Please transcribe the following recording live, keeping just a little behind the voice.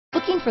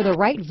Looking for the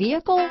right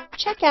vehicle?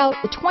 Check out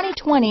the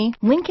 2020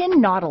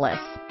 Lincoln Nautilus.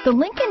 The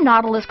Lincoln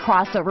Nautilus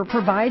crossover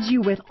provides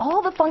you with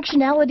all the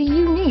functionality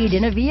you need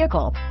in a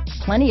vehicle.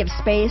 Plenty of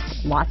space,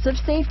 lots of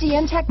safety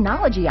and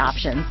technology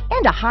options,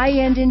 and a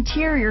high-end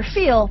interior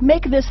feel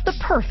make this the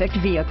perfect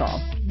vehicle.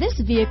 This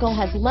vehicle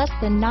has less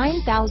than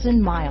 9,000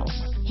 miles.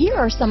 Here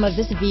are some of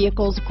this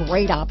vehicle's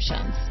great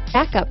options: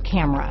 backup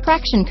camera,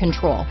 traction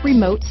control,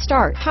 remote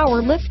start,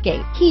 power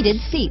liftgate,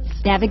 heated seats,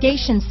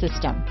 navigation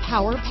system,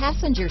 power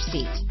passenger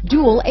seat,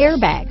 dual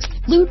airbags,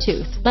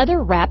 Bluetooth,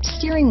 leather-wrapped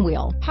steering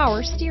wheel,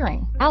 power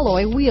steering,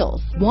 alloy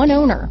wheels, one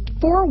owner,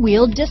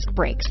 four-wheel disc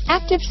brakes,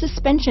 active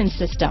suspension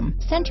system,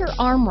 center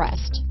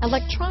armrest,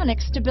 electronic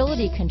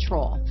stability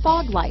control,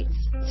 fog lights,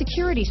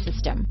 security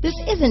system. This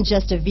isn't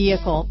just a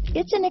vehicle,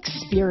 it's an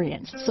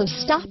experience. So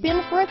stop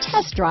in for a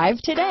test drive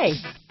today.